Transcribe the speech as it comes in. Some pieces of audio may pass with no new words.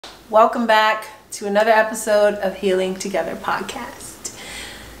welcome back to another episode of Healing Together podcast.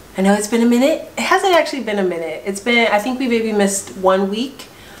 I know it's been a minute. It hasn't actually been a minute. It's been, I think we maybe missed 1 week.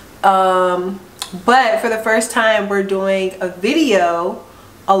 But for the first time, we're doing a video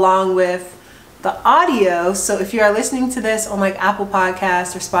along with the audio. So if you are listening to this on like Apple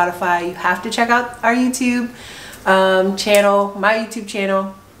Podcasts or Spotify, you have to check out our YouTube channel, my YouTube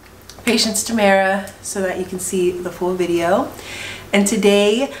channel, Patience Tamara, so that you can see the full video. And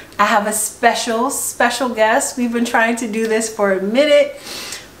today I have a special guest. We've been trying to do this for a minute,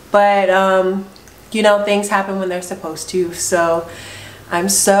 but you know, things happen when they're supposed to. So I'm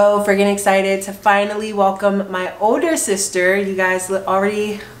so freaking excited to finally welcome my older sister. You guys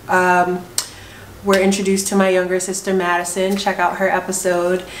already were introduced to my younger sister Madison. Check out her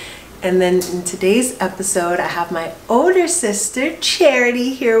episode. And then in today's episode, I have my older sister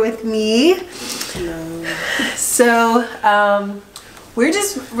Charity here with me. Hello. So we're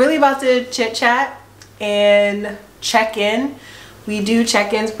just really about to chit chat and check in. We do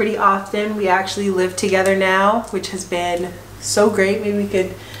check-ins pretty often. We actually live together now, which has been so great. Maybe we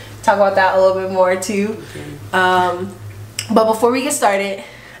could talk about that a little bit more too. Okay. But before we get started,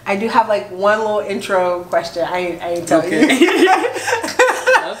 I do have like one little intro question. I ain't telling you.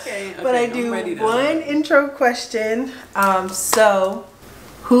 Okay, but I do one intro question. So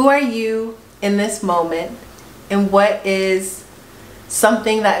who are you in this moment, and what is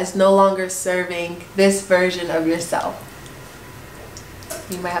something that is no longer serving this version of yourself?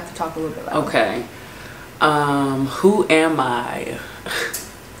 You might have to talk a little bit about Okay. Who am I?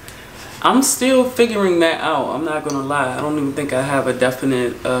 I'm still figuring that out. I'm not gonna lie. I don't even think I have a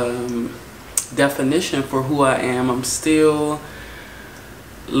definite definition for who I am. I'm still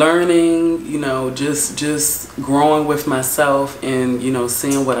learning, you know, just growing with myself and, you know,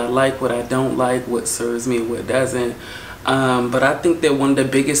 seeing what I like, what I don't like, what serves me, what doesn't. But I think that one of the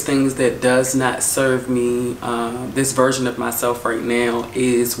biggest things that does not serve me, this version of myself right now,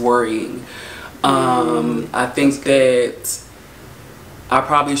 is worrying. I think that I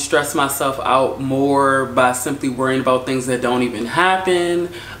probably stress myself out more by simply worrying about things that don't even happen.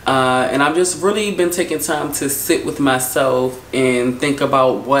 And I've just really been taking time to sit with myself and think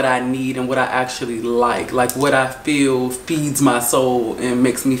about what I need and what I actually like what I feel feeds my soul and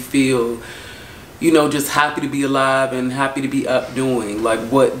makes me feel, you know, just happy to be alive and happy to be up doing. Like,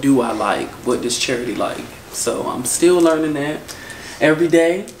 what do I like? What does Charity like? So I'm still learning that every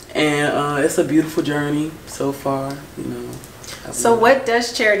day. And it's a beautiful journey so far, you know. So what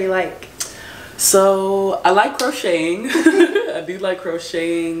does Charity like? So I like crocheting. I do like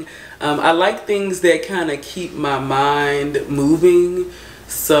crocheting. I like things that kind of keep my mind moving.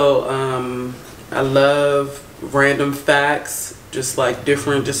 So I love random facts, just like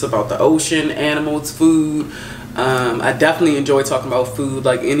just about the ocean, animals, food. I definitely enjoy talking about food.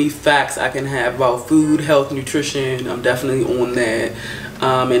 Like any facts I can have about food, health, nutrition, I'm definitely on that.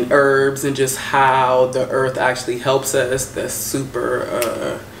 And herbs and just how the earth actually helps us. That's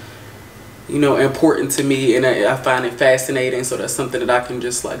super, you know, important to me, and I find it fascinating. So that's something that I can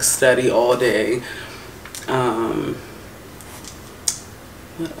just like study all day.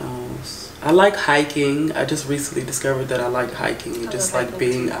 What else? I like hiking. I just recently discovered that I like hiking and just like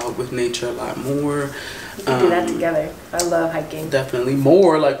being out with nature a lot more. We can do that together. I love hiking. Definitely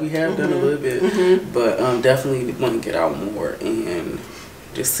more, like we have done a little bit, but definitely want to get out more and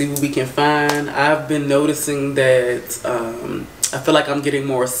just see what we can find. I've been noticing that I feel like I'm getting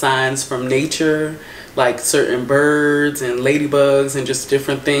more signs from nature, like certain birds and ladybugs and just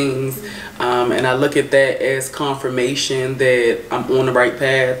different things. And I look at that as confirmation that I'm on the right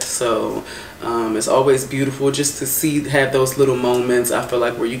path. So it's always beautiful just to have those little moments, I feel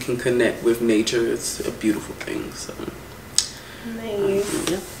like, where you can connect with nature. It's a beautiful thing. So nice.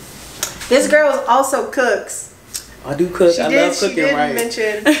 Yeah. This girl also cooks. I do cook. I love cooking. She did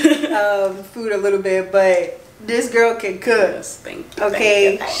mention food a little bit, but this girl can cook. Yes, thank you.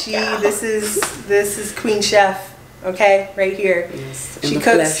 Okay, thank you. this is Queen Chef. Okay, right here. Yes, she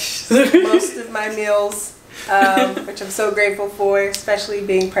cooks most of my meals, which I'm so grateful for, especially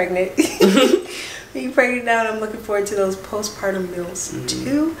being pregnant. Being pregnant now, and I'm looking forward to those postpartum meals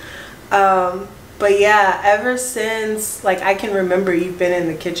too. But yeah, ever since like I can remember, you've been in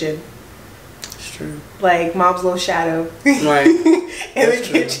the kitchen. Like mom's little shadow, right? In the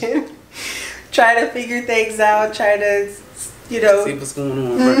kitchen, trying to figure things out, trying to, you know, see what's going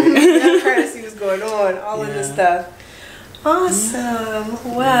on, right? Trying to see what's going on, all of this stuff.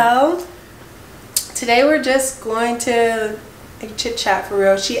 Awesome. Well, today we're just going to chit chat for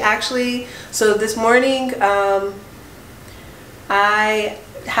real. She actually, so this morning, I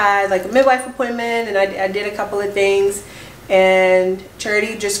had like a midwife appointment, and I did a couple of things. And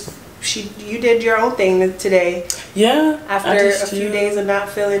Charity you did your own thing today. Yeah. After a few days of not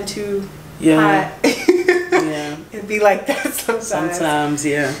feeling too hot. Yeah. It'd be like that sometimes. Sometimes,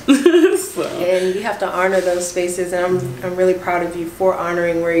 yeah. So. And you have to honor those spaces, and I'm really proud of you for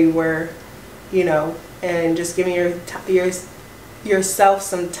honoring where you were, you know, and just giving yourself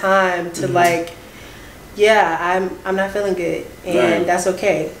some time to like, yeah, I'm not feeling good, and that's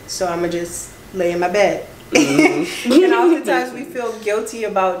okay. So I'm gonna just lay in my bed. And oftentimes we feel guilty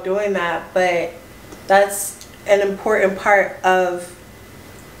about doing that, but that's an important part of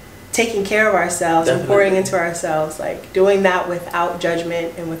taking care of ourselves and pouring into ourselves, like doing that without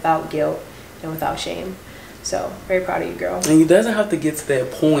judgment and without guilt and without shame. So very proud of you, girl. And it doesn't have to get to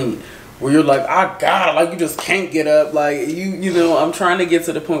that point where you're like, I gotta, like, you just can't get up. Like, you know, I'm trying to get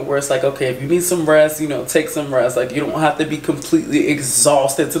to the point where it's like, okay, if you need some rest, you know, take some rest. Like, you don't have to be completely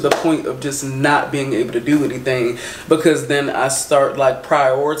exhausted to the point of just not being able to do anything, because then I start like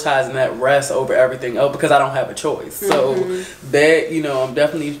prioritizing that rest over everything else because I don't have a choice. So that, you know, I'm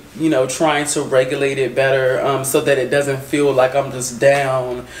definitely, you know, trying to regulate it better, so that it doesn't feel like I'm just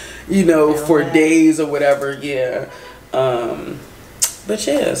down, you know, for days or whatever. Yeah. But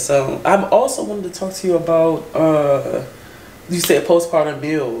yeah, so I also wanted to talk to you about, you said postpartum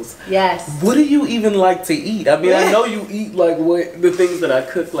meals. Yes. What do you even like to eat? I mean, I know you eat like what the things that I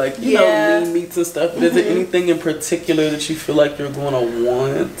cook, like, you know, lean meats and stuff. But is there anything in particular that you feel like you're going to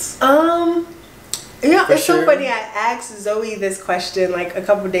want? Yeah, it's so funny. I asked Zoe this question like a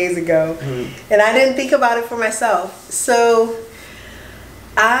couple days ago, and I didn't think about it for myself. So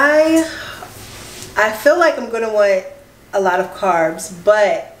I feel like I'm going to want a lot of carbs,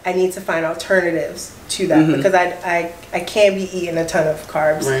 but I need to find alternatives to that because I can't be eating a ton of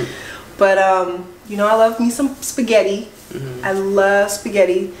carbs. Right. But you know, I love me some spaghetti. I love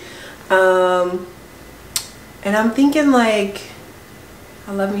spaghetti. And I'm thinking like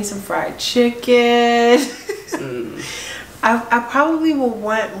I love me some fried chicken. I probably will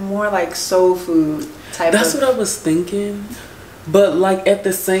want more like soul food type. That's what I was thinking. But like at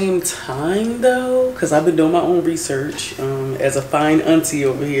the same time though, because I've been doing my own research as a fine auntie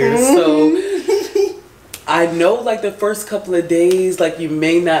over here, so I know like the first couple of days, like you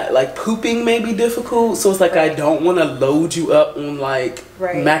may not, like pooping may be difficult, so it's like I don't want to load you up on like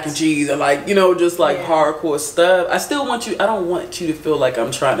mac and cheese or like, you know, just like hardcore stuff. I still want you, I don't want you to feel like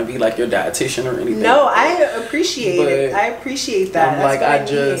I'm trying to be like your dietitian or anything. No, I appreciate it. I appreciate that. I'm like,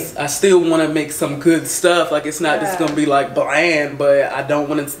 I still want to make some good stuff. Like it's not just gonna be like bland, but I don't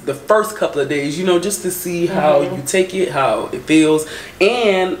want to, the first couple of days, you know, just to see how you take it, how it feels.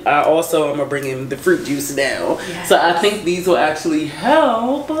 And I also am gonna bring in the fruit juice now. So I think these will actually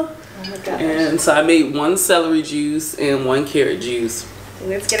help. Oh my gosh. And so I made 1 celery juice and 1 carrot juice.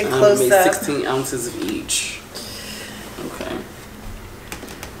 Let's get a close up. I made 16 ounces of each. Okay.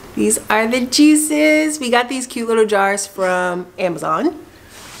 These are the juices. We got these cute little jars from Amazon.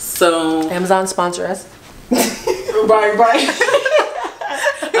 So Amazon sponsor us. Right.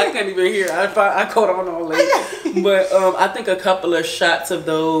 I can't even hear. I caught on all late. But I think a couple of shots of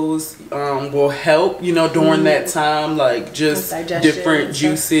those will help, you know, during that time, like just different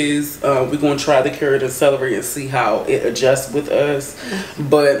juices. We're going to try the carrot and celery and see how it adjusts with us.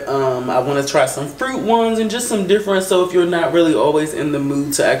 But I want to try some fruit ones and just some different. So if you're not really always in the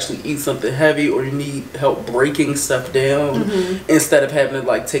mood to actually eat something heavy, or you need help breaking stuff down, instead of having to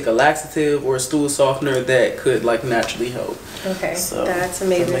like take a laxative or a stool softener, that could like naturally help. Okay, so that's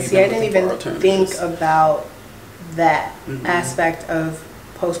amazing. See, I didn't even think about that aspect of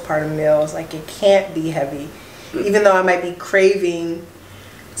postpartum meals. Like it can't be heavy, even though I might be craving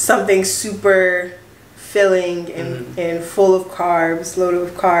something super filling and full of carbs, loaded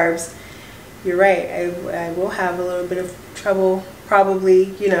with carbs. You're right, I will have a little bit of trouble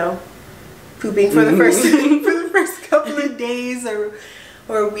probably, you know, pooping for the first for the first couple of days or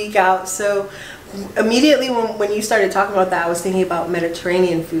a week out. So immediately when you started talking about that, I was thinking about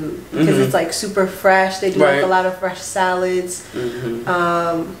Mediterranean food, because it's like super fresh. They do like a lot of fresh salads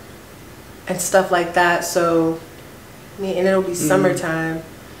and stuff like that. So I mean, and it'll be summertime,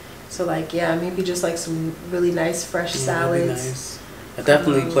 so like maybe just like some really nice fresh salads. Nice. I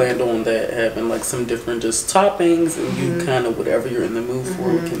definitely planned on that, having like some different just toppings, and you kind of whatever you're in the mood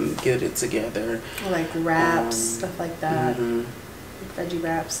for can get it together. Or like wraps, stuff like that. Veggie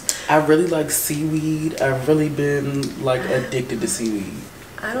wraps. I really like seaweed. I've really been like addicted to seaweed.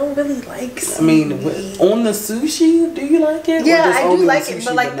 I don't really like seaweed. I mean, on the sushi, do you like it? Yeah, I do like it,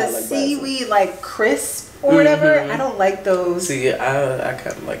 but like the seaweed, like crisp or whatever, I don't like those. See, I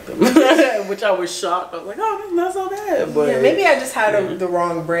kind of like them, which I was shocked. I was like, oh, that's not so bad. But maybe I just had the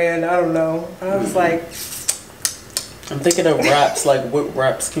wrong brand. I don't know. I was like, I'm thinking of wraps. Like, what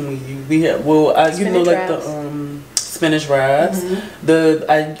wraps can we use? We have, well, you know, like wraps. The spinach wraps.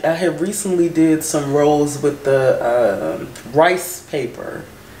 I had recently did some rolls with the rice paper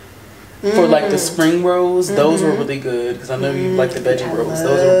for like the spring rolls. Those were really good because I know you like the veggie rolls.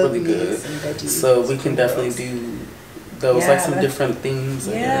 Those are really good. So we can definitely do those, like some different themes.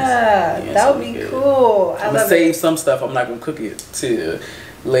 Yeah, that would be cool. I'm gonna save some stuff. I'm not gonna cook it to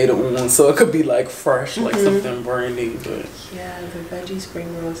later on, so it could be like fresh, like something brand new. But yeah, the veggie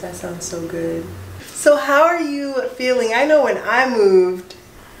spring rolls, that sounds so good. So how are you feeling? I know when I moved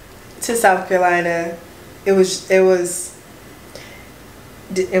to South Carolina, it was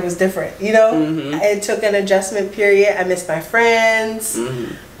different, you know. It took an adjustment period. I missed my friends,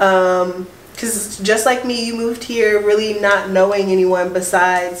 because just like me, you moved here really not knowing anyone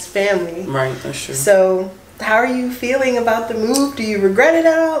besides family. Right, that's true. So how are you feeling about the move? Do you regret it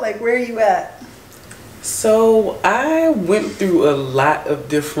at all? Like, where are you at? So I went through a lot of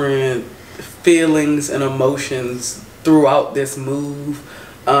different feelings and emotions throughout this move,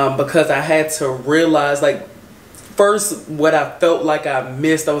 because I had to realize, like, first, what I felt like I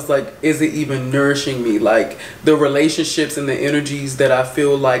missed, I was like, is it even nourishing me? Like, the relationships and the energies that I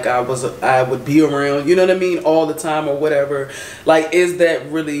feel like I would be around, you know what I mean, all the time or whatever. Like, is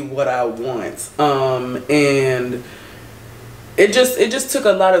that really what I want? And it just took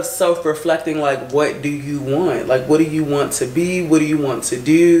a lot of self-reflecting. Like, what do you want? Like, what do you want to be? What do you want to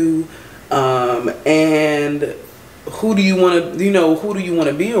do? And who do you want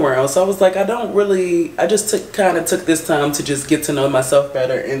to be around? So I was like, I just kind of took this time to just get to know myself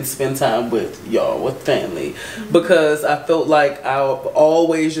better and spend time with family, because I felt like I've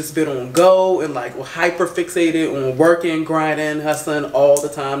always just been on go and like hyper fixated on working, grinding, hustling all the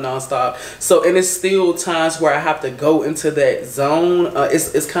time, nonstop. So, and it's still times where I have to go into that zone.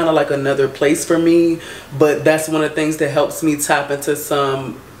 It's kind of like another place for me, but that's one of the things that helps me tap into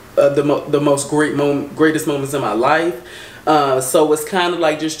some the greatest moments in my life. So it's kind of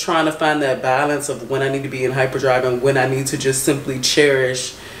like just trying to find that balance of when I need to be in hyperdrive and when I need to just simply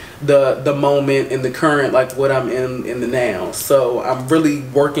cherish the moment and the current, like what I'm in the now. So I'm really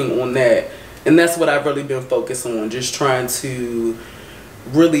working on that, and that's what I've really been focused on, just trying to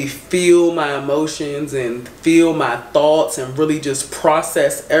really feel my emotions and feel my thoughts and really just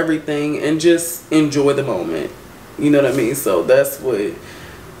process everything and just enjoy the moment, you know what I mean? So that's what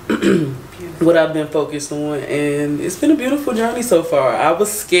I've been focused on, and it's been a beautiful journey so far. I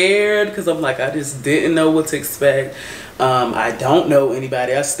was scared because I'm like, I just didn't know what to expect. I don't know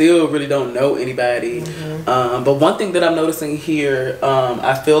anybody. I still really don't know anybody. But one thing that I'm noticing here,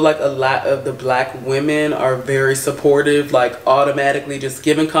 I feel like a lot of the black women are very supportive, like automatically just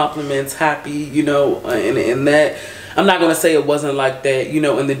giving compliments, happy, you know, and that, I'm not going to say it wasn't like that, you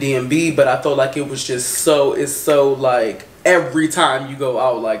know, in the DMV, but I felt like it was just it's so like, every time you go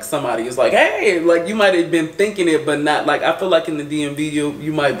out, like somebody is like, hey, like you might have been thinking it, but not like, I feel like in the DMV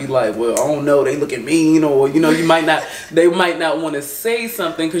you might be like, well, I don't know, they looking mean, or you know, they might not want to say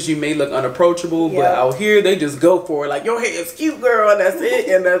something because you may look unapproachable. But out here they just go for it, like your hair is cute, girl, and that's it.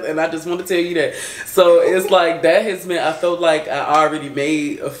 And I just want to tell you that. So it's like that has been, I felt like I already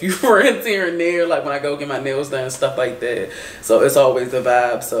made a few friends here and there, like when I go get my nails done and stuff like that. So it's always a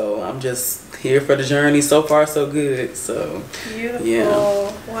vibe. So I'm just here for the journey. So far so good. So beautiful. Yeah,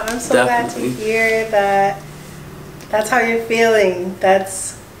 well, I'm so definitely glad to hear that that's how you're feeling.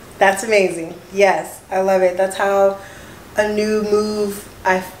 That's amazing. Yes, I love it. That's how a new move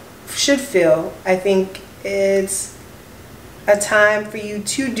should feel. I think it's a time for you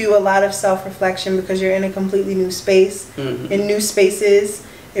to do a lot of self-reflection because you're in a completely new space. In new spaces,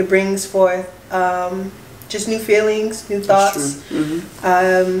 it brings forth just new feelings, new thoughts.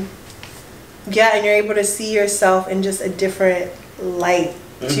 Yeah, and you're able to see yourself in just a different light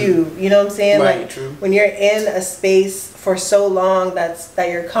too. You know what I'm saying? Right, like true. When you're in a space for so long that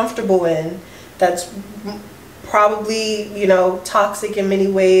you're comfortable in, that's probably, you know, toxic in many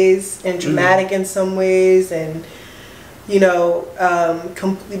ways and dramatic in some ways, and you know,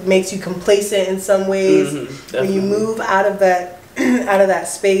 makes you complacent in some ways. When you move out of that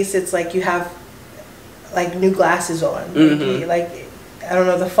space, it's like you have like new glasses on. Like I don't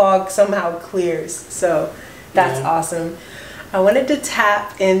know, the fog somehow clears. So that's awesome. I wanted to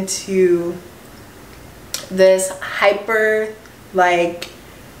tap into this hyper like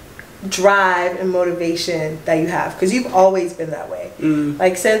drive and motivation that you have, because you've always been that way.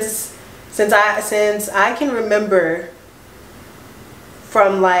 Like since I can remember,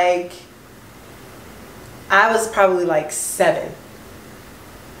 from like I was probably like 7,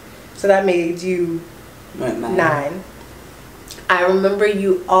 so that made you 9. I remember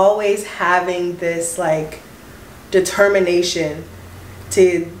you always having this like determination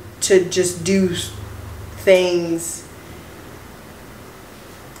to just do things,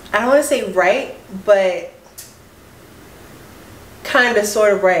 I don't want to say right, but kind of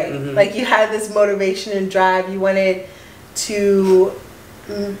sort of right. Like you had this motivation and drive. You wanted to,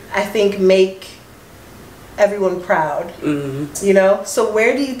 I think, make everyone proud. You know? So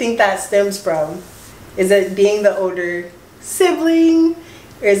where do you think that stems from? Is it being the older sibling?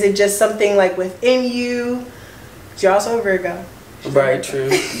 Or is it just something like within you? You're also a Virgo. Right, true.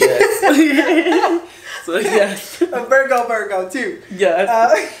 Yes. So yes. A Virgo too. Yes,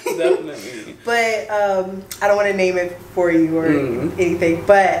 definitely. But I don't want to name it for you or anything,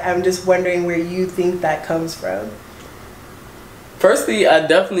 but I'm just wondering where you think that comes from. Firstly, I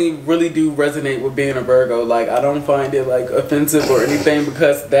definitely really do resonate with being a Virgo. Like, I don't find it like offensive or anything,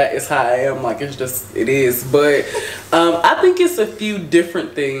 because that is how I am. Like, it's just, it is. But I think it's a few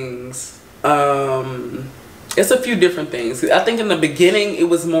different things. It's a few different things. I think in the beginning, it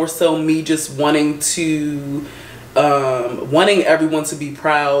was more so me just wanting to, wanting everyone to be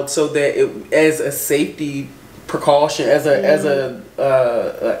proud, so that it, as a safety precaution, as a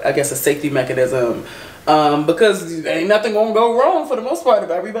I guess a safety mechanism, because ain't nothing gonna go wrong for the most part if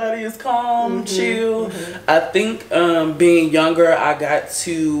everybody is calm, chill. I think being younger,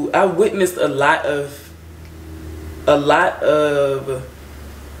 I witnessed a lot of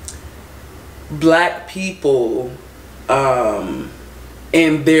Black people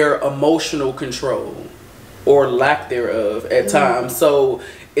in their emotional control or lack thereof at times. So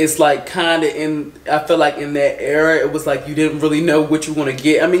it's like kind of I feel like in that era, it was like you didn't really know what you want to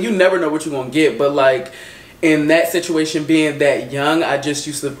get. I mean, you never know what you're going to get, but like in that situation, being that young, I just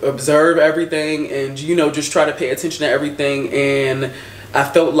used to observe everything and, you know, just try to pay attention to everything. And I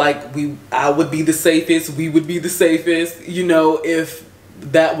felt like I would be the safest, we would be the safest, you know, if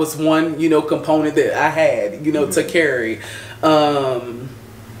that was one, you know, component that I had, you know, to carry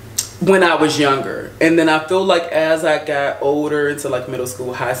when I was younger. And then I feel like as I got older into like middle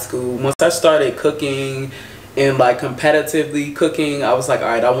school, high school, once I started cooking and like competitively cooking, I was like, all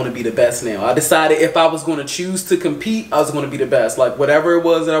right, I want to be the best now. I decided if I was going to choose to compete, I was going to be the best. Like whatever it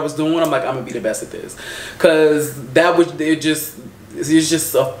was that I was doing, I'm like, I'm going to be the best at this. Because that was, it's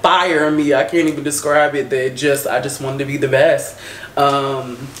just a fire in me. I can't even describe it. I just wanted to be the best.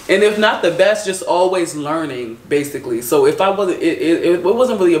 And if not the best, just always learning, basically. So if I wasn't, it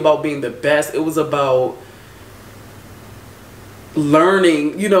wasn't really about being the best. It was about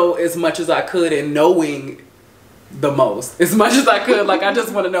learning, you know, as much as I could and knowing the most, as much as I could. Like, I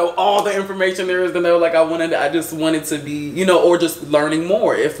just want to know all the information there is to know. Like, I just wanted to be, you know, or just learning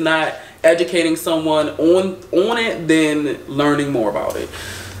more. If not educating someone on it, then learning more about it.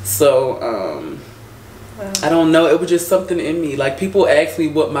 So, I don't know. It was just something in me. Like, people ask me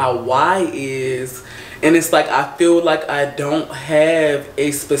what my why is, and it's like I feel like I don't have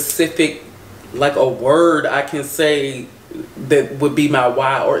a specific, like a word I can say that would be my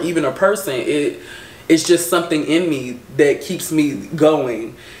why, or even a person. It's just something in me that keeps me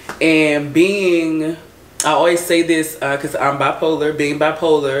going. And I always say this because I'm bipolar. Being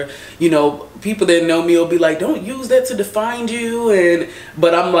bipolar, you know, people that know me will be like, don't use that to define you.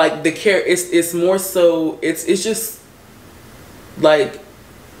 But I'm like, it's more so, it's just like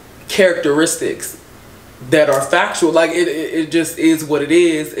characteristics that are factual. Like it just is what it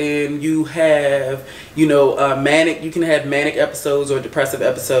is. And you have, you know, you can have manic episodes or depressive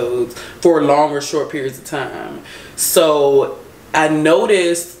episodes for long or short periods of time. So I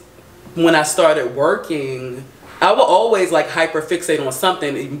noticed when I started working, I would always like hyper fixate on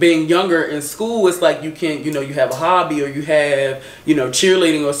something. Being younger in school, it's like you can, you know, you have a hobby, or you have, you know,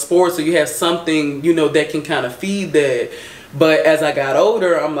 cheerleading or sports, or you have something, you know, that can kind of feed that. But as I got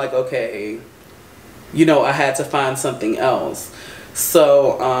older, I'm like, okay, you know, I had to find something else.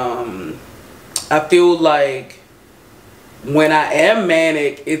 So I feel like when I am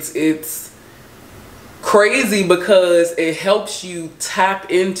manic, it's crazy because it helps you tap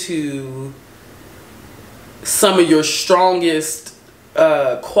into some of your strongest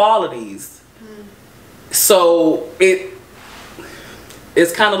qualities. So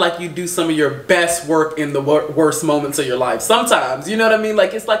it's kind of like you do some of your best work in the worst moments of your life sometimes, you know what I mean?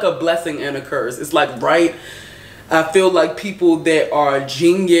 Like, it's like a blessing and a curse. It's like, right, I feel like people that are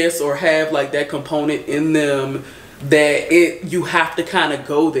genius or have like that component in them, that you have to kind of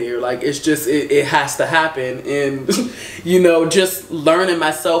go there. Like, it's just, it has to happen. And you know, just learning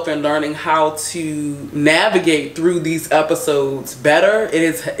myself and learning how to navigate through these episodes better,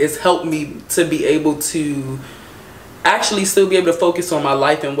 it's helped me to be able to actually still be able to focus on my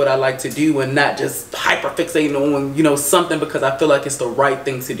life and what I like to do, and not just hyper fixating on, you know, something because I feel like it's the right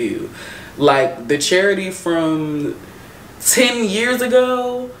thing to do. Like the charity from 10 years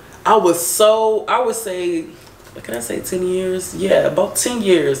ago, I would say, what can I say, 10 years? Yeah, about 10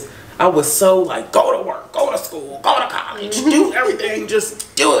 years. I was so like, go to work, go to school, go to college, do everything,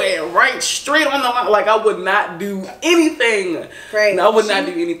 just do it right straight on the line. Like I would not do anything. Right. I would not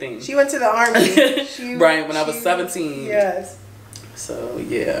do anything. She went to the army. Right, when I was 17. Yes. So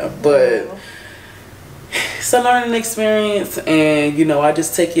yeah, but it's a learning experience, and you know, I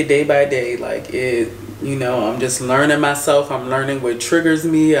just take it day by day. Like it, you know, I'm just learning myself. I'm learning what triggers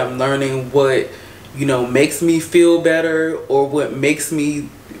me. I'm learning what, you know, makes me feel better, or what makes me,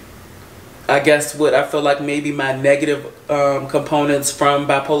 I guess, what I feel like maybe my negative components from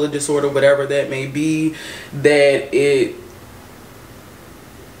bipolar disorder, whatever that may be,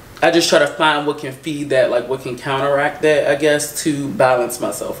 I just try to find what can feed that, like what can counteract that, I guess, to balance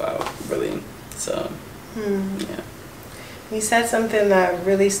myself out, really. So, yeah. You said something that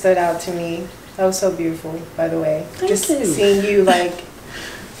really stood out to me. That was so beautiful, by the way. Thank you. Seeing you, like,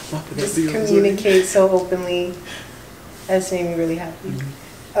 just communicate so openly, that's made me really happy.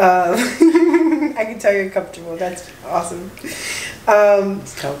 I can tell you're comfortable. That's awesome.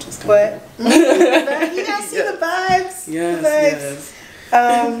 This couch is comfortable. But you guys see the vibes. Yes.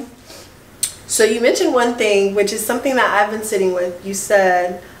 So you mentioned one thing, which is something that I've been sitting with. You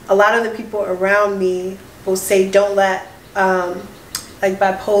said a lot of the people around me will say, don't let like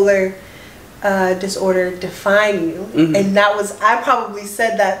bipolar disorder define you. And that was, I probably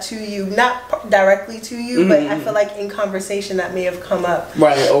said that to you, not directly to you, but I feel like in conversation that may have come up.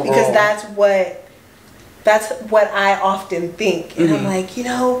 Right, overall. Because that's what I often think. And I'm like, you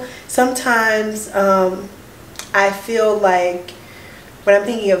know, sometimes I feel like when I'm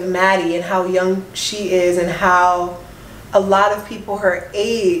thinking of Maddie and how young she is and how a lot of people her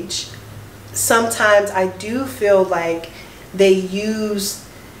age, sometimes I do feel like they use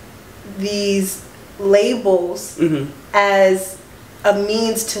these labels as a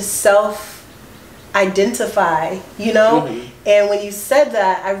means to self-identify, you know? And when you said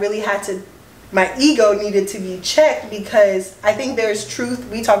that, I really had to, my ego needed to be checked, because I think there's truth.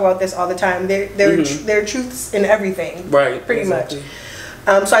 We talk about this all the time. There are truths in everything, right? Pretty much.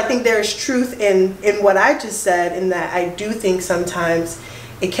 So I think there's truth in what I just said, in that I do think sometimes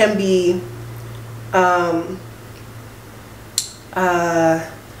it can be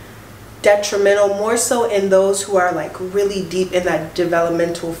detrimental, more so in those who are like really deep in that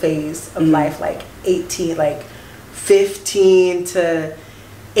developmental phase of life, like 18, like 15 to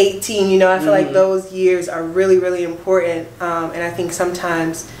 18, you know. I feel like those years are really, really important. And I think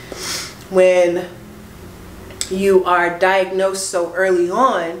sometimes when you are diagnosed so early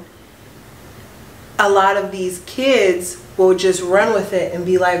on, a lot of these kids will just run with it and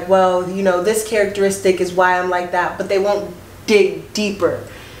be like, well, you know, this characteristic is why I'm like that, but they won't dig deeper,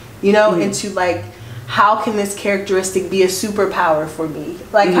 you know, into like, how can this characteristic be a superpower for me?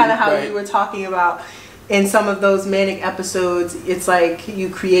 Like kind of how you were talking about in some of those manic episodes. It's like you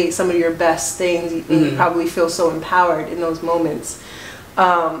create some of your best things, and you probably feel so empowered in those moments.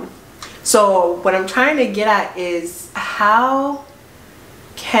 So what I'm trying to get at is, how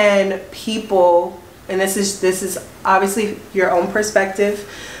can people, and this is obviously your own perspective,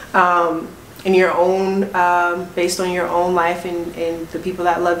 and your own, based on your own life and the people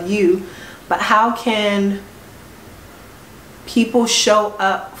that love you, but how can people show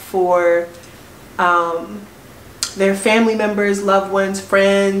up for their family members, loved ones,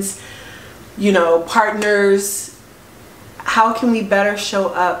 friends, you know, partners? How can we better show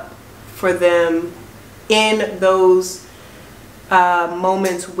up for them in those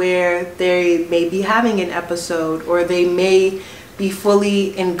moments where they may be having an episode, or they may be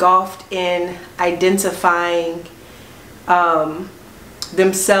fully engulfed in identifying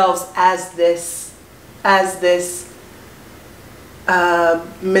themselves as this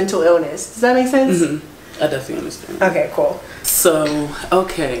mental illness? Does that make sense? I definitely understand. Okay, cool. So,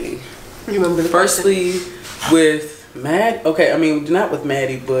 okay. You remember the Firstly, with I mean, not with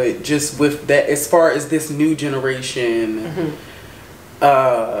Maddie, but just with that, as far as this new generation,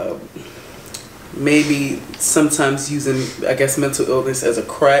 maybe sometimes using, I guess, mental illness as a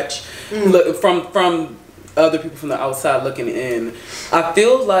crutch. Look, from other people from the outside looking in, I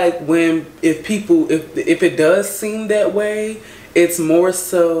feel like if it does seem that way, it's more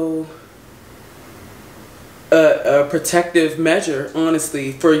so a protective measure,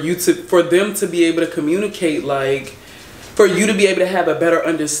 honestly, for them to be able to communicate, like, for you to be able to have a better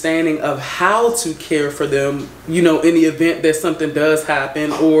understanding of how to care for them, you know, in the event that something does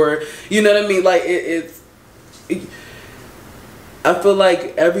happen, or, you know what I mean, like, I feel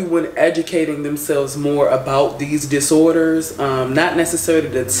like everyone educating themselves more about these disorders, not necessarily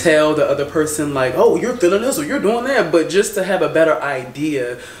to tell the other person like, oh, you're feeling this or you're doing that, but just to have a better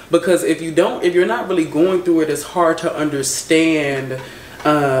idea. Because if you're not really going through it, it's hard to understand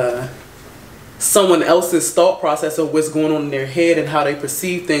someone else's thought process of what's going on in their head and how they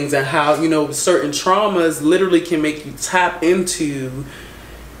perceive things, and how, you know, certain traumas literally can make you tap into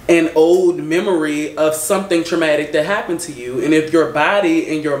an old memory of something traumatic that happened to you. And if your body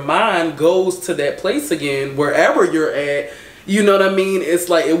and your mind goes to that place again, wherever you're at, you know what I mean? It's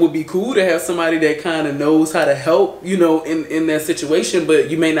like, it would be cool to have somebody that kind of knows how to help, you know, in that situation, but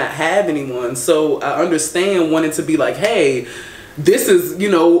you may not have anyone. So I understand wanting to be like, hey, this is,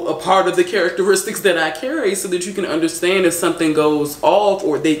 you know, a part of the characteristics that I carry, so that you can understand if something goes off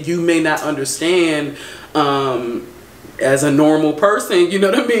or that you may not understand, as a normal person, you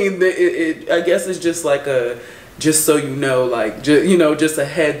know what I mean? I guess it's just like just so you know, like, you know, just a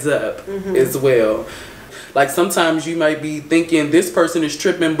heads up as well. Like, sometimes you might be thinking this person is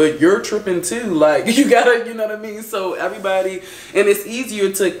tripping, but you're tripping too. Like, you gotta, you know what I mean? So everybody, and it's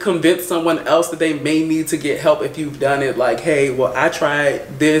easier to convince someone else that they may need to get help if you've done it. Like, hey, well, I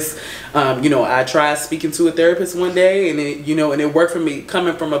tried this. You know, I tried speaking to a therapist one day, and it, you know, and it worked for me,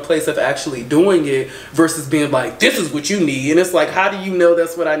 coming from a place of actually doing it versus being like, this is what you need. And it's like, how do you know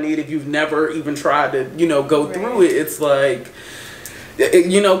that's what I need if you've never even tried to, you know, go through it? It's like,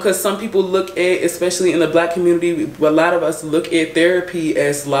 you know, because some people look at, especially in the Black community, a lot of us look at therapy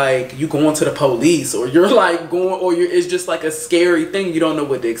as like you going to the police, or you're like going, or it's just like a scary thing. You don't know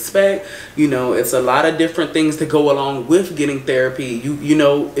what to expect. You know, it's a lot of different things that go along with getting therapy. You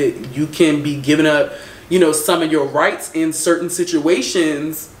know, you can be giving up, you know, some of your rights in certain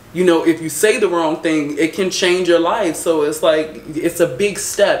situations. You know, if you say the wrong thing, it can change your life. So it's like, it's a big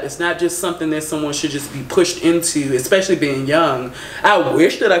step. It's not just something that someone should just be pushed into, especially being young. I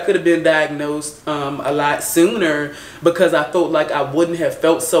wish that I could have been diagnosed a lot sooner, because I felt like I wouldn't have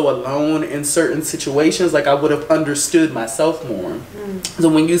felt so alone in certain situations. Like, I would have understood myself more. So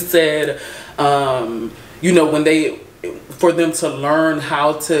when you said, you know, for them to learn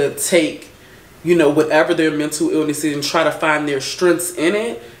how to take, you know, whatever their mental illness is and try to find their strengths in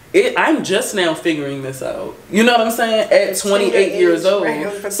it, I'm just now figuring this out. You know what I'm saying? At 28 years old.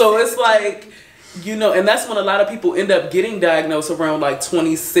 Right? So it's like, you know, and that's when a lot of people end up getting diagnosed around like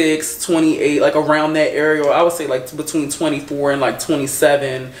 26, 28, like around that area. Or I would say like between 24 and like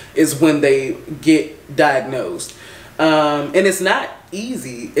 27 is when they get diagnosed. And it's not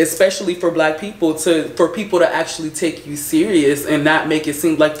easy, especially for Black people, for people to actually take you serious and not make it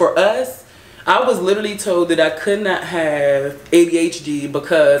seem like, for us, I was literally told that I could not have ADHD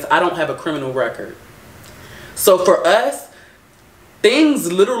because I don't have a criminal record. So for us,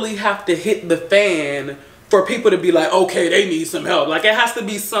 things literally have to hit the fan for people to be like, okay, they need some help. Like, it has to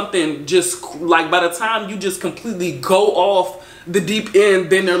be something just like, by the time you just completely go off the deep end,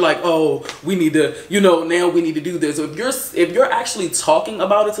 then they're like, oh, we need to, you know, now we need to do this. If you're actually talking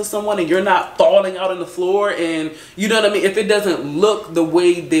about it to someone and you're not falling out on the floor, and you know what I mean, if it doesn't look the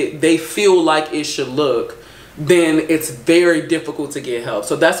way that they feel like it should look, then it's very difficult to get help.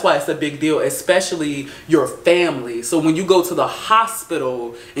 So that's why it's a big deal, especially your family. So when you go to the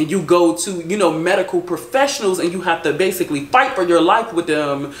hospital and you go to, you know, medical professionals, and you have to basically fight for your life with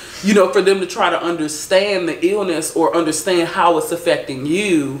them, you know, for them to try to understand the illness or understand how it's affecting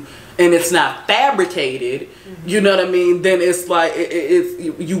you, and it's not fabricated, you know what I mean, then it's like,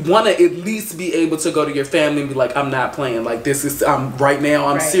 you want to at least be able to go to your family and be like, I'm not playing, like, this is, right now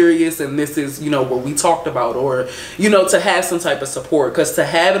I'm serious, and this is, you know, what we talked about. Or, you know, to have some type of support, because to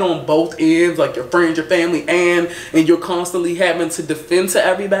have it on both ends, like your friends, your family, and you're constantly having to defend to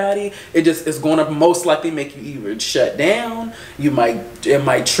everybody, it's going to most likely make you either shut down, it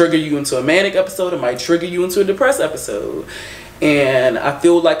might trigger you into a manic episode, it might trigger you into a depressed episode. And I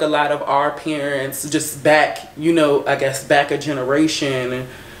feel like a lot of our parents, just back, you know, I guess back a generation,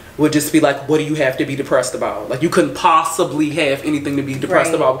 would just be like, what do you have to be depressed about? Like, you couldn't possibly have anything to be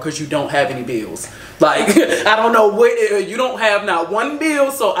depressed about because you don't have any bills. Like, I don't know what, you don't have not one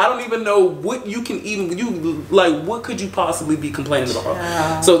bill, so I don't even know what you can even, like, what could you possibly be complaining about?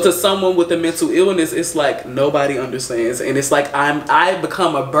 Yeah. So to someone with a mental illness, it's like nobody understands. And it's like I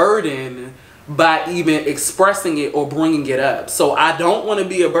become a burden by even expressing it or bringing it up. So I don't want to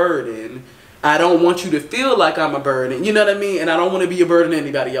be a burden. I don't want you to feel like I'm a burden. You know what I mean? And I don't want to be a burden to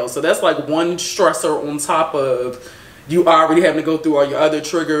anybody else. So that's like one stressor on top of you already having to go through all your other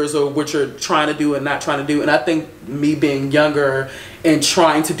triggers or what you're trying to do and not trying to do. And I think me being younger and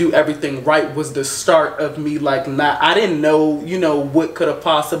trying to do everything right was the start of me, like, I didn't know, you know, what could have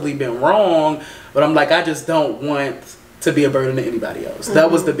possibly been wrong, but I'm like, I just don't want to be a burden to anybody else.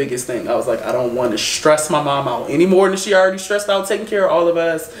 That was the biggest thing. I was like, I don't want to stress my mom out any more than she already stressed out taking care of all of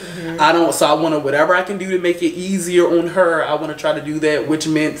us. So I want to, whatever I can do to make it easier on her, I want to try to do that, which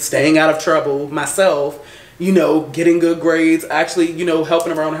meant staying out of trouble myself, you know, getting good grades, actually, you know,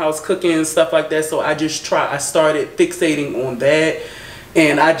 helping around the house, cooking and stuff like that. So I started fixating on that,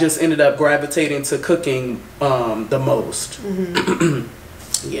 and I just ended up gravitating to cooking the most.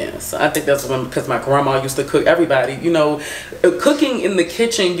 Yeah, so I think that's one, because my grandma used to cook everybody, you know, cooking in the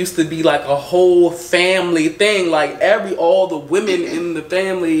kitchen used to be like a whole family thing, like all the women in the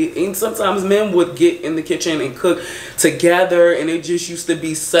family, and sometimes men would get in the kitchen and cook together, and it just used to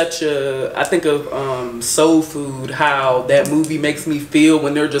be such a, I think of Soul Food, how that movie makes me feel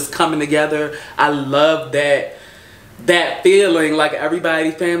when they're just coming together. I love that feeling, like everybody,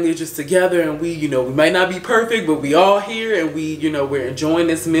 family is just together, and we, you know, we might not be perfect, but we all here, and we, you know, we're enjoying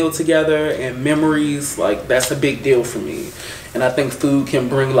this meal together, and memories, like, that's a big deal for me. And I think food can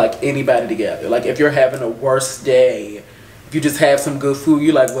bring like anybody together. Like if you're having a worse day, if you just have some good food,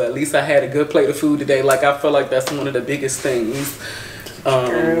 you're like, well, at least I had a good plate of food today. Like I feel like that's one of the biggest things.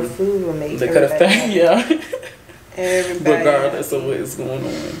 Girl, food will make yeah. Everybody regardless of what is going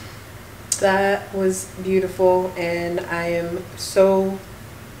on. That was beautiful, and I am so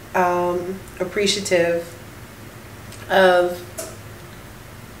appreciative of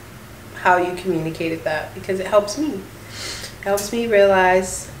how you communicated that, because it helps me. It helps me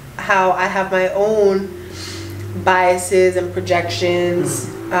realize how I have my own biases and projections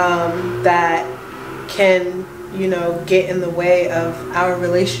that can, you know, get in the way of our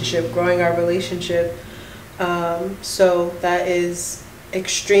relationship, growing our relationship. So that is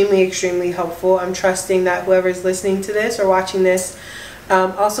extremely helpful. I'm trusting that whoever's listening to this or watching this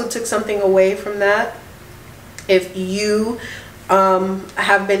also took something away from that. If you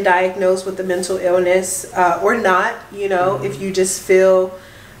have been diagnosed with a mental illness or not, you know, if you just feel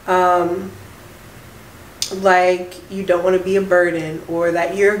like you don't want to be a burden, or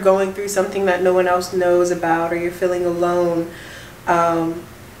that you're going through something that no one else knows about, or you're feeling alone,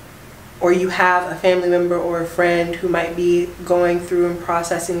 or you have a family member or a friend who might be going through and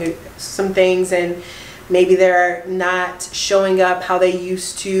processing some things, and maybe they're not showing up how they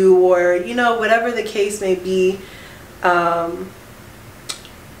used to, or, you know, whatever the case may be,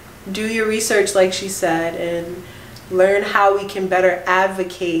 do your research, like she said, and learn how we can better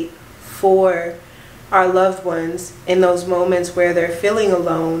advocate for our loved ones in those moments where they're feeling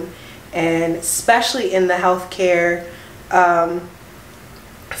alone, and especially in the healthcare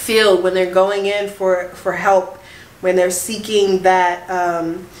field, when they're going in for help, when they're seeking that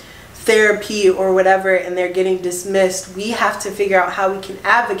therapy or whatever, and they're getting dismissed. We have to figure out how we can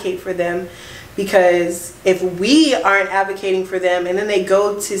advocate for them, because if we aren't advocating for them and then they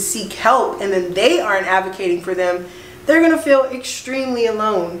go to seek help and then they aren't advocating for them, they're gonna feel extremely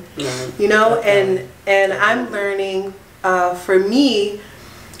alone. You know, and I'm learning, for me,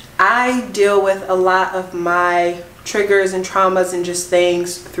 I deal with a lot of my triggers and traumas and just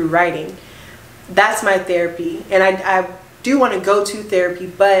things through writing. That's my therapy, and I do want to go to therapy,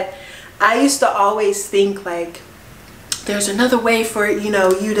 but I used to always think like there's another way for, you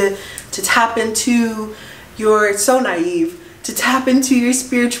know, you to tap into your, so naive, to tap into your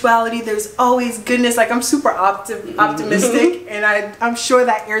spirituality. There's always goodness. Like I'm super optimistic, and I'm sure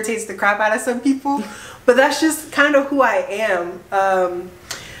that irritates the crap out of some people, but that's just kind of who I am.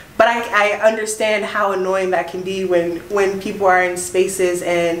 But I understand how annoying that can be when people are in spaces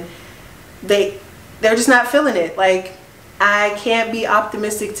and they're just not feeling it. Like, I can't be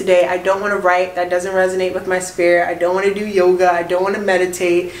optimistic today. I don't want to write. That doesn't resonate with my spirit. I don't want to do yoga. I don't want to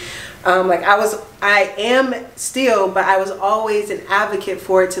meditate. I am still, but I was always an advocate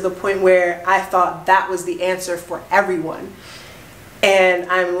for it, to the point where I thought that was the answer for everyone. And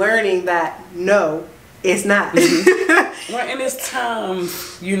I'm learning that no, it's not. Right, and it's time,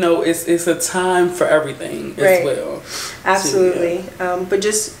 you know, it's a time for everything as well. Absolutely. So, but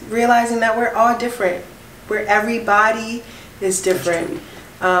just realizing that we're all different. Every body is different.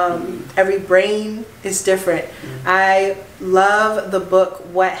 Every brain is different. I love the book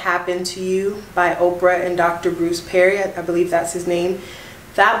What Happened to You by Oprah and Dr. Bruce Perry. I believe that's his name.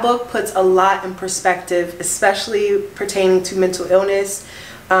 That book puts a lot in perspective, especially pertaining to mental illness,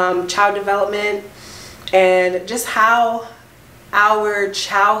 child development, and just how our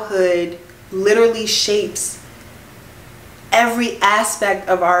childhood literally shapes every aspect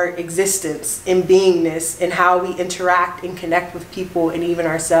of our existence and beingness, and how we interact and connect with people and even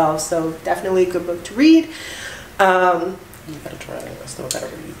ourselves. So definitely a good book to read. You gotta try it. I still gotta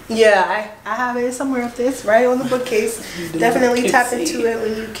read. Yeah, I have it somewhere up there. It's right on the bookcase. Definitely tap into it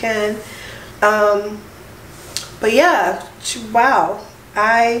when you can. But yeah, wow.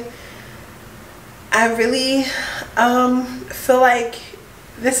 I really feel like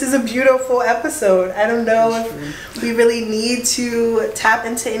this is a beautiful episode. I don't know if we really need to tap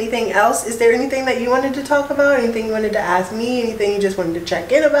into anything else. Is there anything that you wanted to talk about? Anything you wanted to ask me? Anything you just wanted to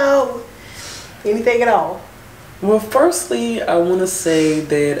check in about? Anything at all? Well, firstly, I want to say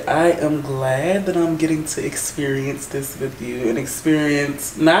that I am glad that I'm getting to experience this with you and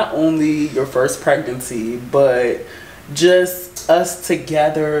experience not only your first pregnancy, but just us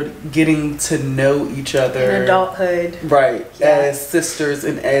together getting to know each other. In adulthood. Right. Yeah. As sisters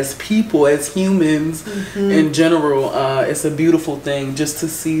and as people, as humans in general. It's a beautiful thing just to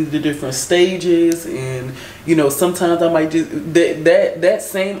see the different stages. And, you know, sometimes I might just... That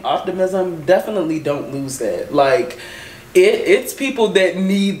same optimism, definitely don't lose that. Like... It's people that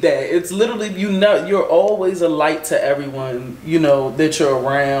need that. It's literally, you know, you're always a light to everyone, you know, that you're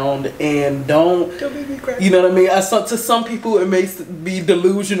around. And don't make me cry. You know what I mean? To some people it may be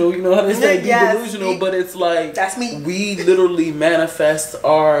delusional, you know how they say be delusional, but it's like, that's me. We literally manifest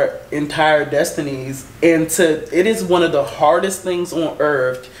our entire destinies. And it is one of the hardest things on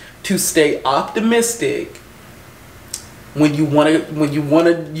earth to stay optimistic when you wanna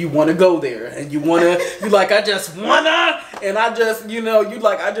go there, and you're like, I just wanna, and I just, you know, you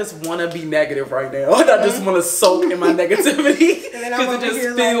like, I just wanna be negative right now, and I just wanna soak in my negativity because it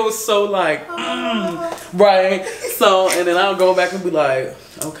just feels so like, right. So, and then I'll go back and be like,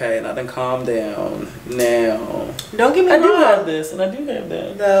 okay, now then calm down. Now, don't get me wrong. I do have this, and I do have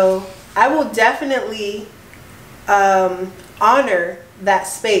that. Though I will definitely honor that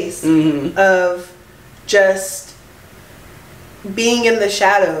space of just being in the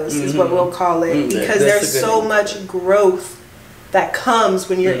shadows is what we'll call it, because there's so much growth that comes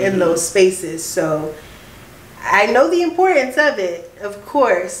when you're in those spaces. So I know the importance of it, of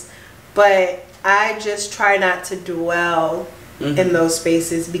course, but I just try not to dwell in those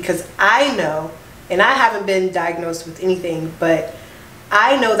spaces, because I know, and I haven't been diagnosed with anything, but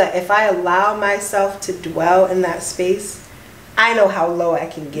I know that if I allow myself to dwell in that space, I know how low I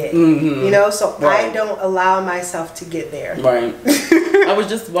can get, you know, so I don't allow myself to get there. Right. I was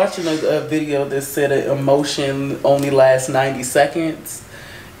just watching a video that said an emotion only lasts 90 seconds.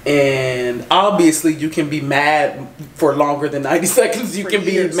 And obviously you can be mad for longer than 90 seconds. You can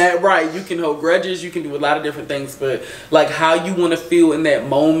be mad, right. You can hold grudges. You can do a lot of different things. But like how you want to feel in that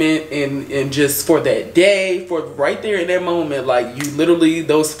moment, and just for that day, for right there in that moment, like you literally,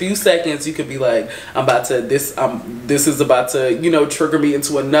 those few seconds, you could be like, this is about to, you know, trigger me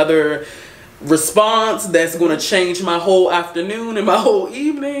into another response that's going to change my whole afternoon and my whole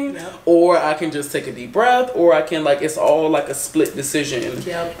evening. Or I can just take a deep breath, or I can, like, it's all like a split decision.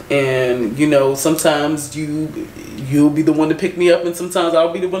 And you know, sometimes you'll be the one to pick me up, and sometimes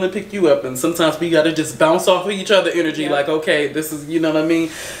I'll be the one to pick you up, and sometimes we gotta just bounce off of each other energy. Like, okay, this is, you know what I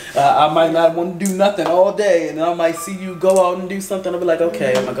mean, I might not want to do nothing all day, and I might see you go out and do something. I'll be like,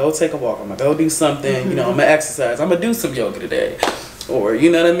 okay, I'm gonna go take a walk, I'm gonna go do something, you know, I'm gonna exercise, I'm gonna do some yoga today. Or,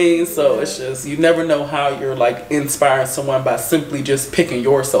 you know what I mean? So it's just, you never know how you're like inspiring someone by simply just picking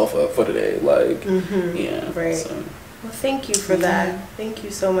yourself up for the day. Like, yeah. Right. So. Well, thank you for that. Thank you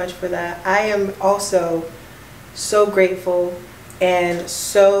so much for that. I am also so grateful and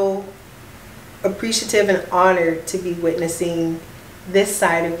so appreciative and honored to be witnessing this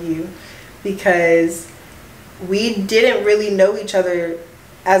side of you, because we didn't really know each other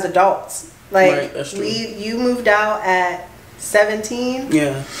as adults. Like, you moved out at 17,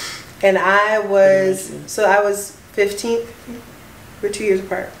 and I was, so I was 15. We're 2 years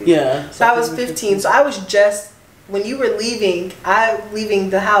apart. So I was 15. So I was just, when you were leaving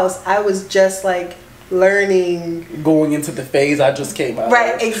the house, I was just like learning, going into the phase I just came out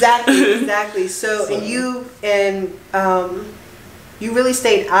of. Exactly. So and you really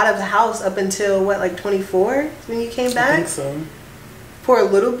stayed out of the house up until what, like 24 when you came back? I think so. For a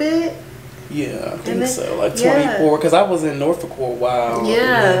little bit. Yeah, I think so. Like 24, because I was in Norfolk for a while.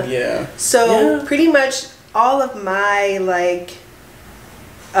 So pretty much all of my, like,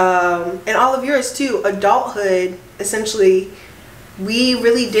 and all of yours too, adulthood, essentially, we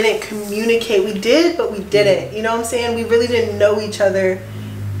really didn't communicate. We did, but we didn't. You know what I'm saying? We really didn't know each other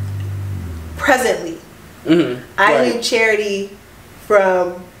presently. I knew Charity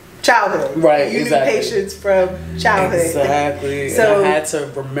from childhood. You knew Patience from childhood. Exactly. So and I had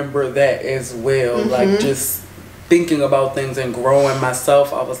to remember that as well. Like, just thinking about things and growing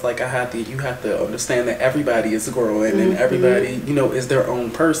myself, I was like, you have to understand that everybody is growing and everybody, you know, is their own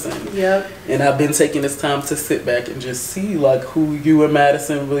person. And I've been taking this time to sit back and just see like who you and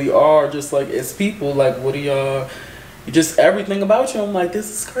Madison really are, just like as people. Like, what are y'all, just everything about you. I'm like, this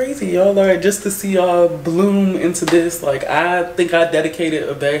is crazy, y'all. Like, just to see y'all bloom into this. Like, I think I dedicated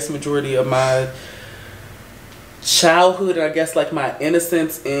a vast majority of my childhood, I guess, like my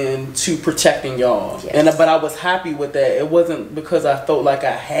innocence, into protecting y'all. Yes. But I was happy with that. It wasn't because I felt like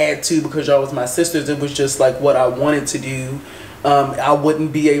I had to, because y'all was my sisters. It was just like what I wanted to do. I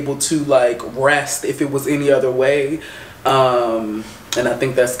wouldn't be able to like rest if it was any other way. And I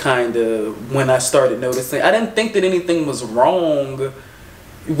think that's kind of when I started noticing. I didn't think that anything was wrong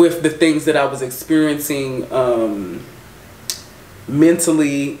with the things that I was experiencing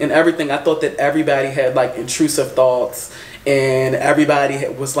mentally and everything. I thought that everybody had like intrusive thoughts, and everybody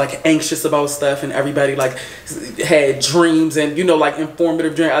was like anxious about stuff, and everybody like had dreams, and you know, like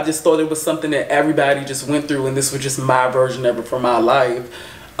informative dreams. I just thought it was something that everybody just went through, and this was just my version of it for my life.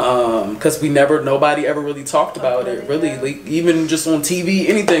 Because nobody ever really talked about it, really. Yeah. Like, even just on TV,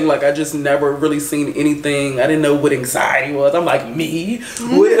 anything. Like, I just never really seen anything. I didn't know what anxiety was. I'm like, me?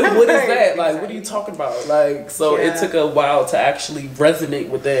 What is that? Like, what are you talking about? Like, so it took a while to actually resonate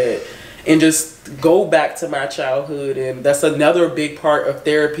with that and just go back to my childhood. And that's another big part of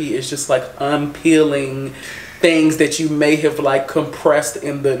therapy, is just like unpeeling things that you may have like compressed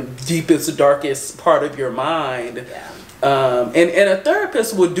in the deepest, darkest part of your mind. Yeah. And a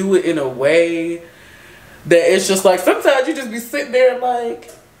therapist would do it in a way that it's just like, sometimes you just be sitting there like,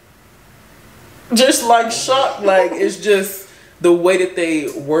 just like shocked. Like, it's just the way that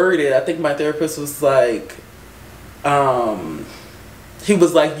they word it. I think my therapist was like, he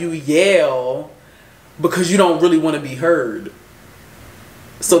was like, you yell because you don't really want to be heard.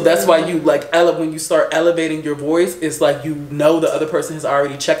 So that's why you like when you start elevating your voice, it's like, you know, the other person has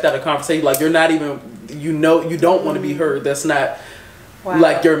already checked out a conversation. Like, you're not even, you know, you don't want to be heard. That's not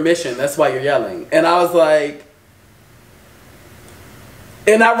like your mission. That's why you're yelling. And I was like,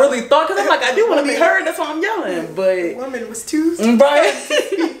 and I really thought, because I'm like, I do want to be heard. That's why I'm yelling. But woman was too right.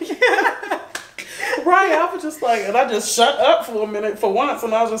 Right, I was just like, and I just shut up for a minute for once,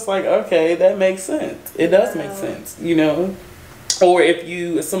 and I was just like, okay, that makes sense. It does make sense, you know. Or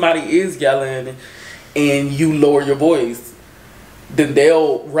if somebody is yelling and you lower your voice, then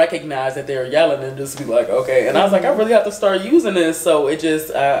they'll recognize that they're yelling and just be like, okay. And I was like, I really have to start using this. So it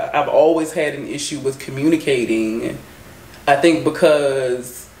just, I've always had an issue with communicating. I think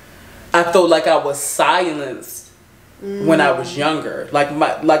because I felt like I was silenced when I was younger. Like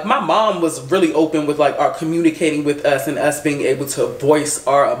my mom was really open with like our communicating with us and us being able to voice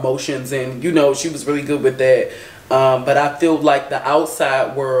our emotions, and you know, she was really good with that. But I feel like the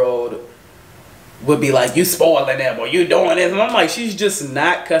outside world would be like, you spoiling them, or you doing this, and I'm like, she's just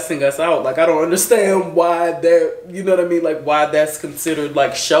not cussing us out. Like, I don't understand why that, you know what I mean, like why that's considered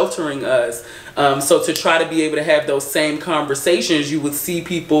like sheltering us. So to try to be able to have those same conversations, you would see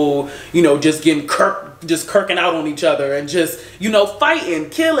people, you know, just getting kirking out on each other, and just, you know,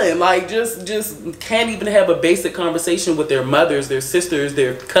 fighting, killing, like just can't even have a basic conversation with their mothers, their sisters,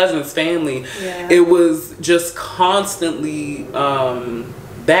 their cousins, family. It was just constantly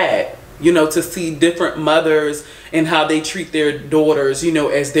that, you know, to see different mothers and how they treat their daughters, you know,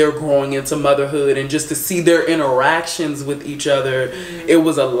 as they're growing into motherhood, and just to see their interactions with each other, it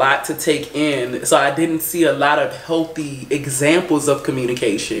was a lot to take in. So I didn't see a lot of healthy examples of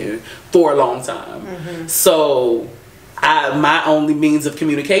communication for a long time. So my only means of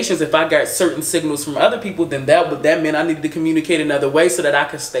communication is if I got certain signals from other people, then that meant I needed to communicate another way so that I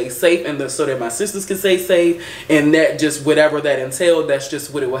could stay safe, and so that my sisters could stay safe, and that just whatever that entailed, that's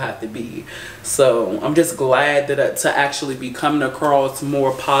just what it would have to be. So I'm just glad that to actually be coming across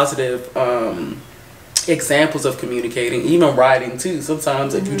more positive examples of communicating, even writing too.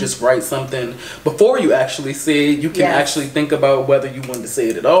 Sometimes if you just write something before you actually say it, you can actually think about whether you want to say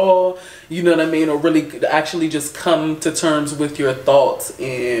it at all, you know what I mean, or really actually just come to terms with your thoughts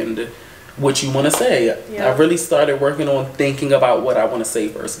and what you want to say. I really started working on thinking about what I want to say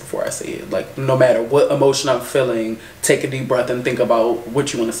first before I say it. Like, no matter what emotion I'm feeling, take a deep breath and think about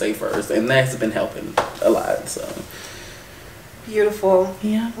what you want to say first, and that's been helping a lot. So beautiful.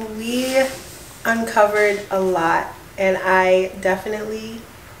 We uncovered a lot, and I definitely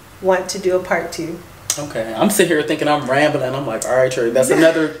want to do a part 2. Okay, I'm sitting here thinking I'm rambling. I'm like, all right, Trey, that's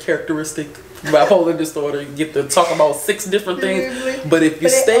another characteristic bipolar disorder. You get to talk about 6 different things, but if you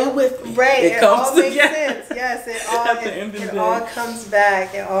stay with me, it comes all makes sense. Yes, it all comes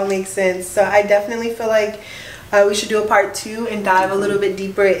back. It all makes sense. So I definitely feel like we should do a part 2 and dive a little bit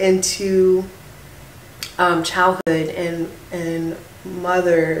deeper into childhood and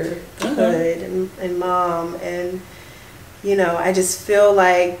motherhood and mom, and you know, I just feel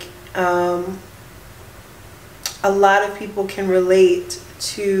like a lot of people can relate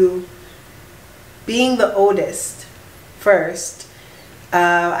to being the oldest first.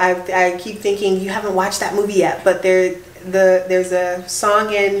 I keep thinking you haven't watched that movie yet, but there's a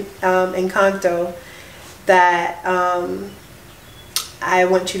song in Encanto that I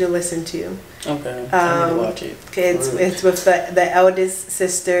want you to listen to. Okay, I need to watch it. It's with the eldest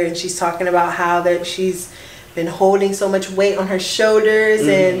sister, and she's talking about how that she's been holding so much weight on her shoulders,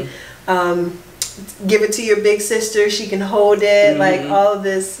 and give it to your big sister, she can hold it, like all of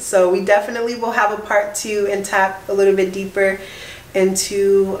this. So we definitely will have a part 2 and tap a little bit deeper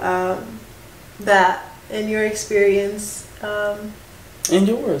into that and your experience. And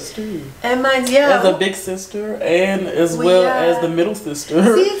yours too. And mine, yeah. As a big sister and as well as the middle sister.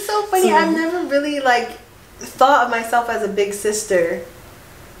 See, it's so funny. I've never really thought of myself as a big sister.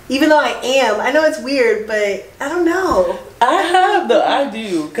 Even though I am. I know it's weird, but I don't know. I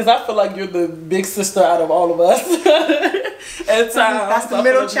do. Because I feel like you're the big sister out of all of us. At times. That's the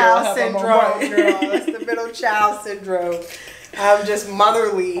middle child syndrome, girl. That's the middle child syndrome. I'm just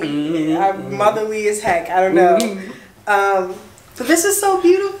motherly. I'm motherly as heck. I don't know. But this is so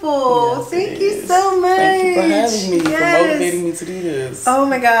beautiful. Yes, thank you so much. Thank you for having me, for motivating me to do this. Oh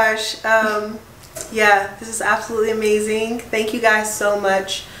my gosh. Yeah, this is absolutely amazing. Thank you guys so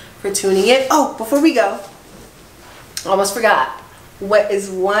much for tuning in. Oh, before we go, almost forgot. What is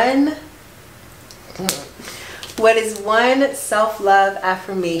one self-love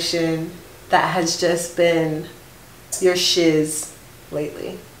affirmation that has just been your shiz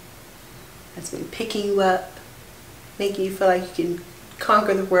lately? That's been picking you up, making you feel like you can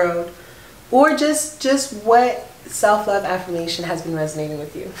conquer the world, or just what self-love affirmation has been resonating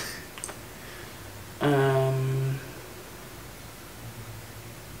with you?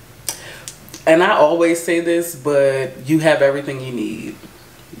 And I always say this, but you have everything you need.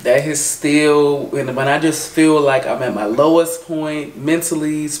 That is still, when I just feel like I'm at my lowest point,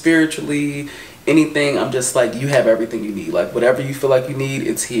 mentally, spiritually, anything, I'm just like, you have everything you need. Like, whatever you feel like you need,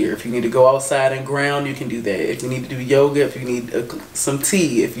 it's here. If you need to go outside and ground, you can do that. If you need to do yoga, if you need some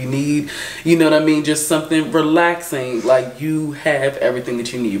tea, if you need, you know what I mean, just something relaxing, like, you have everything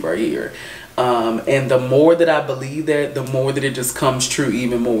that you need right here. And the more that I believe that, the more that it just comes true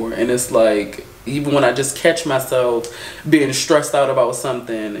even more. And it's like, even when I just catch myself being stressed out about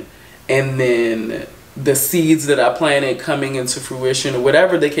something, and then the seeds that I planted coming into fruition, or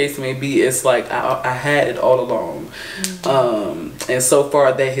whatever the case may be, it's like I had it all along. And so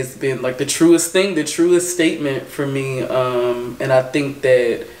far that has been like the truest thing, the truest statement for me. And I think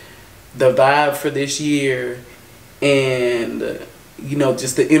that the vibe for this year, and you know,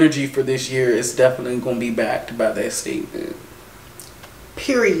 just the energy for this year is definitely going to be backed by that statement.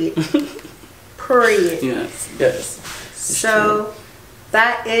 Period. Period. Yes. So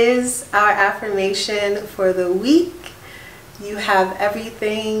that is our affirmation for the week. You have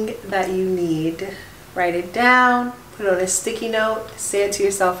everything that you need. Write it down, put it on a sticky note, say it to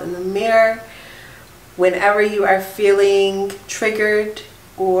yourself in the mirror. Whenever you are feeling triggered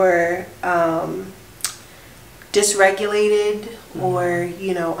or dysregulated or,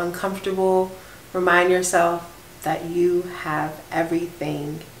 you know, uncomfortable, remind yourself that you have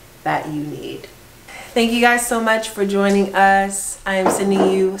everything that you need. Thank you guys so much for joining us. I am sending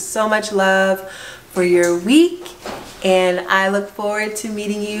you so much love for your week, and I look forward to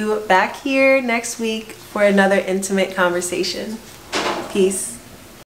meeting you back here next week for another intimate conversation. Peace.